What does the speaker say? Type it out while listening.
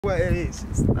What it is,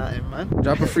 it's nothing, man.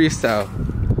 Drop a freestyle.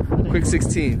 Quick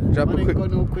 16. Drop a quick.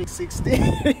 No quick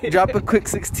 16. Drop a quick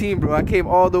 16, bro. I came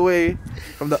all the way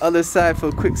from the other side for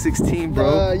a quick 16,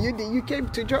 bro. You came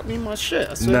to drop me my shit.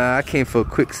 I swear. Nah, I came for a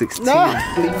quick 16. Nah.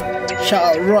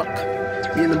 Shout out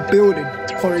Rock. We in the building.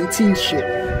 Quarantine shit.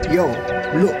 Yo,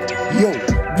 look,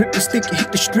 yo. Grip the stick,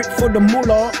 hit the strip for the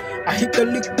mullah. I hit the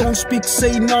lick, don't speak,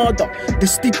 say nada. The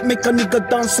stick make a nigga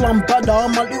dance lambada.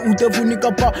 I'm a little devil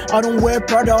nigga, but I don't wear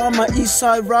Prada. I'm a east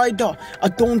side rider. I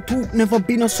don't talk, never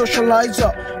been a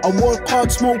socializer. I work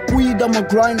hard, smoke weed, I'm a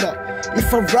grinder.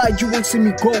 If I ride, you won't see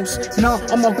me ghost. Now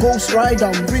I'm a ghost rider,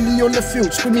 I'm really on the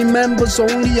field. Screaming members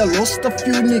only, I lost a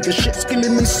few niggas. Shit's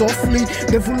killing me softly.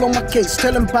 Devil on my case,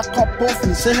 tell him back up off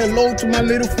me. Say hello to my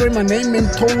little friend, my name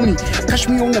ain't Tony. Catch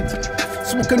me on the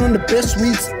smoking on the best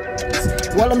weeds.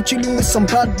 While I'm chilling with some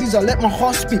bad bees, I let my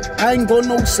heart speak. I ain't got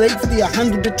no safety, I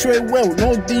handle the tray well.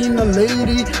 No dean, a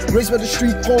lady, raised by the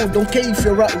street code. Don't care if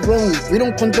you're right or wrong. We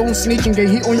don't condone snitching, get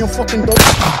hit on your fucking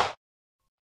door.